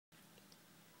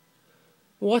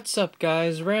What's up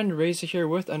guys, Rand Razor here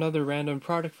with another random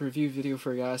product review video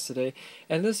for you guys today.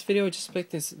 And this video just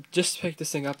picked this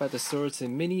thing up at the store. It's a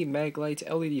mini Maglite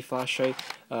LED flashlight.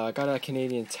 Got a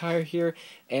Canadian Tire here,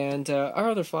 and our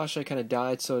other flashlight kind of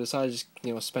died, so I decided to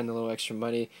just spend a little extra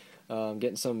money.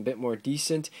 Getting something a bit more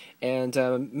decent, and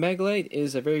Maglite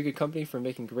is a very good company for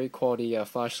making great quality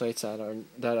flashlights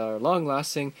that are long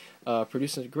lasting,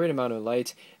 produce a great amount of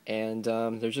light, and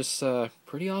they're just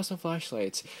pretty awesome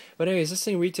flashlights. But anyways, this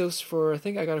thing retails for, I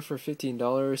think I got it for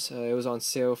 $15. It was on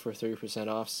sale for 30%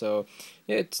 off, so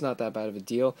it's not that bad of a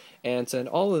deal. And it's an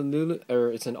all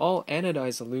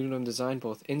anodized aluminum design,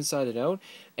 both inside and out,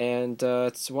 and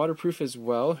it's waterproof as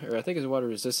well, or I think it's water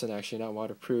resistant actually, not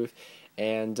waterproof.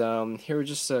 And here are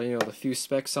just the few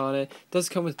specs on it. It does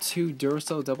come with two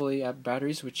Duracell AA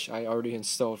batteries, which I already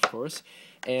installed, of course.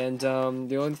 And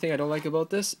the only thing I don't like about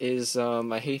this is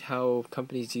I hate how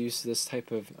companies use this type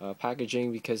of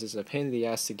packaging, because it's a pain in the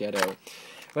ass to get out.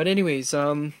 But anyways,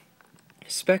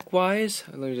 spec wise,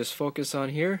 let me just focus on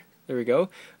here. There we go.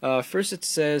 First it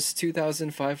says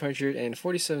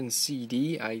 2,547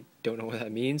 CD. I don't know what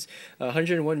that means.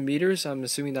 101 meters. I'm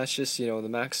assuming that's just the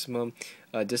maximum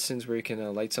distance where you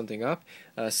can light something up.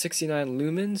 69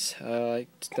 lumens.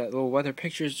 That little weather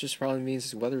picture just probably means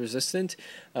it's weather resistant.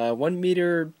 1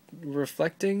 meter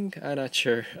reflecting. I'm not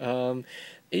sure.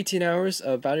 18 hours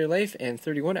of battery life and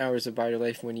 31 hours of battery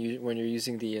life when you're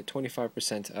using the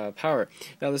 25% power.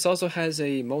 Now this also has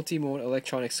a multi-mode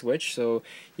electronic switch, so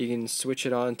you can switch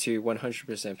it on to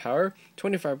 100% power,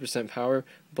 25% power,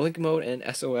 blink mode, and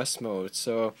SOS mode.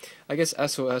 So I guess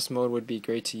SOS mode would be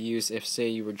great to use if, say,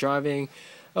 you were driving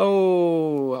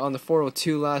on the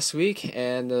 402 last week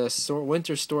and the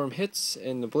winter storm hits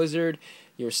in the blizzard.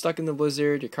 You're stuck in the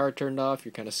blizzard, your car turned off,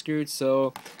 you're kind of screwed,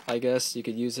 so I guess you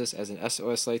could use this as an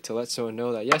SOS light to let someone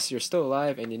know that yes, you're still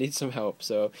alive and you need some help.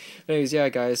 So anyways, yeah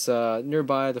guys,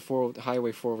 nearby the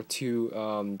Highway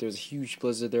 402, there's a huge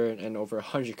blizzard there, and over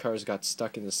 100 cars got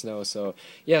stuck in the snow, so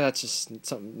yeah, that's just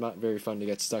something not very fun to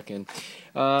get stuck in.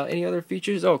 Any other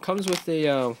features? Oh, it comes with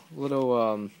a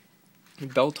little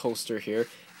belt holster here,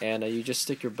 and you just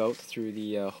stick your belt through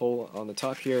the hole on the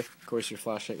top here. Of course, your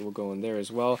flashlight will go in there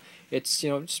as well. It's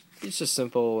it's just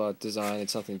simple design.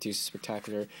 It's nothing too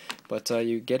spectacular, but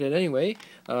you get it anyway.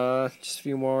 Just a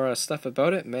few more stuff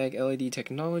about it. Mag LED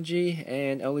technology,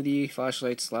 and LED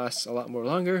flashlights last a lot more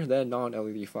longer than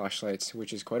non-LED flashlights,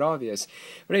 which is quite obvious.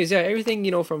 But anyways, yeah,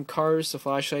 everything from cars to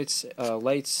flashlights,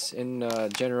 lights in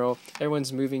general,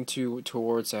 everyone's moving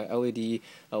towards LED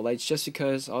lights, just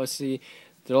because obviously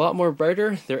they're a lot more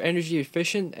brighter, they're energy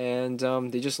efficient, and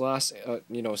they just last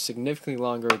significantly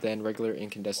longer than regular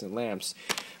incandescent lamps.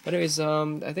 But anyways,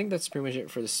 I think that's pretty much it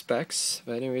for the specs.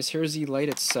 But anyways, here's the light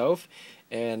itself,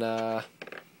 and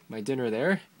my dinner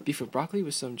there: beef with broccoli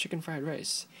with some chicken fried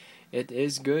rice. It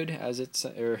is good as it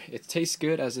tastes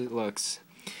good as it looks.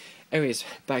 Anyways,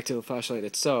 back to the flashlight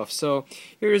itself. So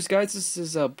here's, guys, this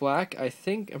is black. I'm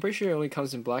pretty sure it only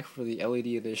comes in black for the LED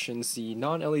editions. The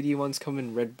non-LED ones come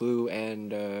in red, blue,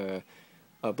 and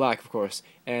black, of course.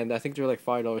 And I think they're like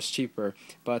 $5 cheaper.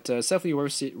 But it's definitely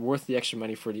worth the extra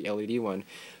money for the LED one.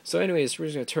 So anyways, we're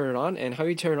just going to turn it on. And how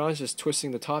you turn it on is just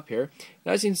twisting the top here.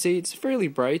 And as you can see, it's fairly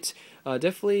bright.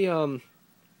 Definitely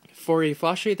for a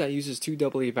flashlight that uses two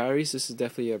AA batteries, this is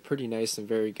definitely pretty nice and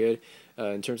very good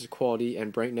in terms of quality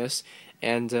and brightness.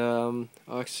 And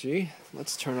actually,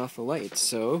 let's turn off the light.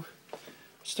 So,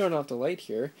 let's turn off the light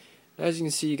here. As you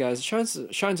can see, guys,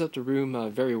 it shines up the room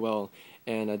very well,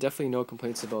 and definitely no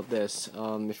complaints about this.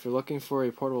 If you're looking for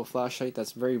a portable flashlight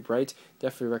that's very bright,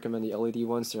 definitely recommend the LED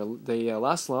ones. They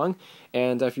last long,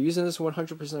 and if you're using this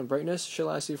 100% brightness, it should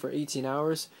last you for 18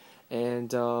 hours. And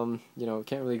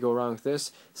can't really go wrong with this.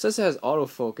 It says it has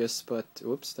autofocus, but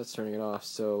whoops, that's turning it off.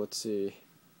 So let's see.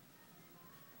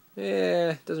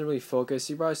 Yeah, it doesn't really focus.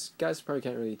 You guys probably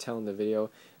can't really tell in the video.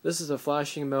 This is a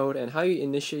flashing mode, and how you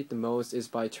initiate the modes is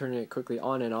by turning it quickly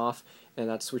on and off, and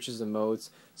that switches the modes.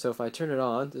 So if I turn it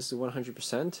on, this is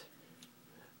 100%.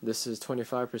 This is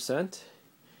 25%.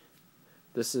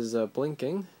 This is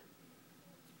blinking,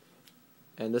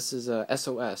 and this is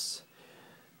SOS.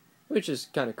 Which is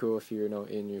kind of cool if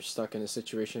you're stuck in a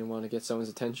situation and want to get someone's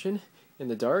attention in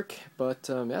the dark. But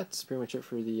yeah, that's pretty much it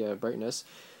for the brightness,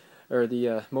 or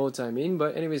the modes I mean.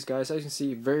 But anyways, guys, as you can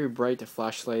see, very bright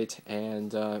flashlight,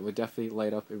 and it would definitely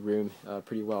light up a room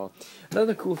pretty well.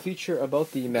 Another cool feature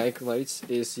about the Maglites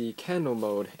is the candle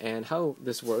mode, and how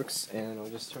this works. And I'll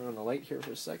just turn on the light here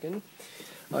for a second.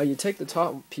 You take the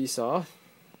top piece off.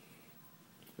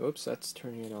 Oops, that's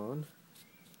turning it on.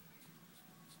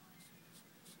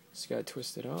 Just gotta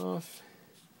twist it off.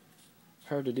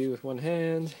 Hard to do with one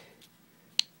hand.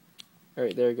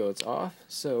 Alright, there you go, it's off.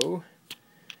 So,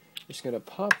 just going to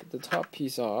pop the top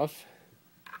piece off.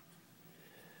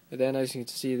 And then as you can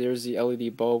see, there's the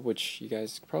LED bulb, which you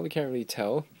guys probably can't really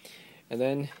tell. And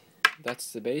then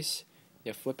that's the base.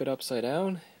 You flip it upside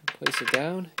down, place it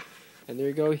down, and there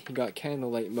you go, you got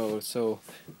candlelight mode. So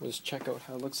let's check out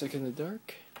how it looks like in the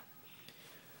dark.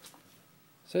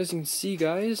 So as you can see,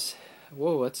 guys,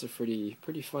 whoa, that's a pretty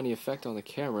funny effect on the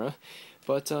camera.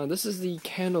 But this is the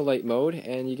candlelight mode,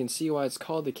 and you can see why it's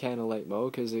called the candlelight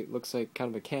mode, because it looks like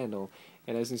kind of a candle.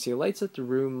 And as you can see, it lights up the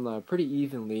room pretty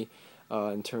evenly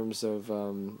in terms of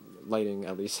lighting,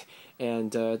 at least.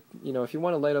 And you know, if you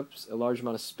want to light up a large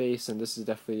amount of space, then this is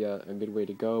definitely a good way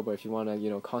to go. But if you want to,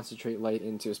 you know, concentrate light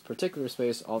into this particular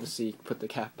space, obviously put the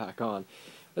cap back on.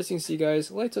 As you can see, guys,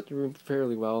 it lights up the room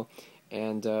fairly well.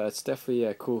 And it's definitely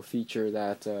a cool feature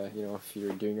that, you know, if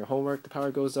you're doing your homework, the power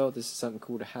goes out, this is something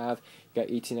cool to have. You got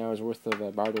 18 hours worth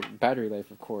of battery life,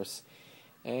 of course.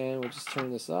 And we'll just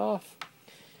turn this off.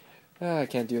 I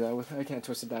can't do that I can't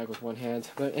twist it back with one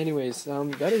hand. But anyways,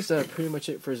 that is pretty much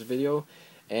it for this video.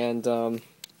 And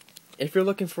if you're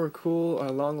looking for a cool,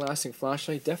 long-lasting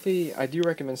flashlight, definitely, I do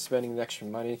recommend spending the extra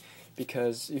money.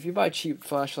 Because if you buy cheap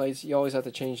flashlights, you always have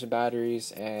to change the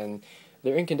batteries, and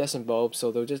they're incandescent bulbs,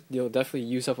 so they'll definitely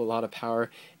use up a lot of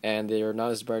power, and they're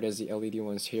not as bright as the LED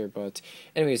ones here. But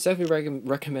anyways, definitely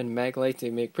recommend Maglite. They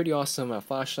make pretty awesome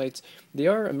flashlights. They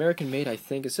are American made, I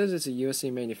think. It says it's a USA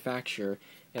manufacturer,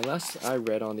 and last I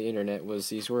read on the internet was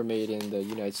these were made in the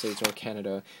United States or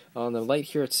Canada. On the light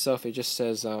here itself, it just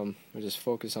says, we'll just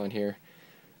focus on here.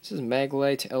 This is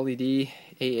Maglite LED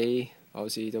AA,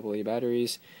 obviously AA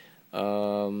batteries.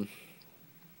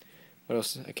 What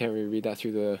else? I can't really read that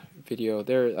through the video.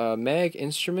 There, Mag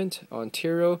Instrument,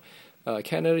 Ontario,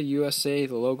 Canada, USA,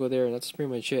 the logo there, and that's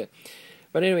pretty much it.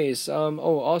 But anyways,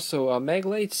 also,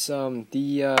 Maglites,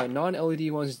 the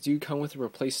non-LED ones do come with a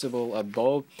replaceable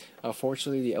bulb.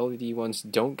 Fortunately, the LED ones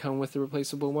don't come with a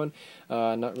replaceable one.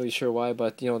 Not really sure why,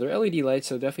 but, you know, they're LED lights,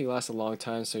 so definitely last a long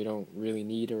time, so you don't really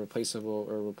need a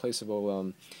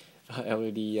replaceable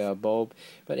LED bulb.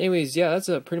 But anyways, yeah, that's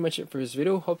pretty much it for this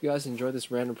video. Hope you guys enjoyed this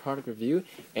random product review,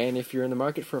 and if you're in the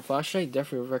market for a flashlight,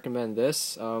 definitely recommend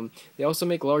this. They also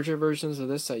make larger versions of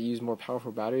this that use more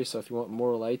powerful batteries, so if you want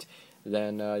more light,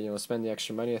 then you know, spend the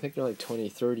extra money. I think they're like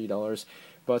 $20–30.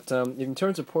 But in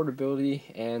terms of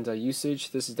portability and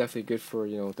usage, this is definitely good for,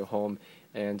 you know, the home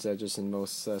and just in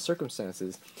most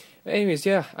circumstances. Anyways,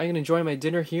 yeah, I'm gonna enjoy my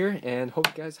dinner here, and hope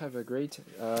you guys have a great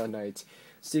night.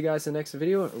 See you guys in the next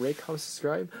video. Rate, comment,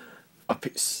 subscribe.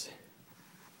 Peace.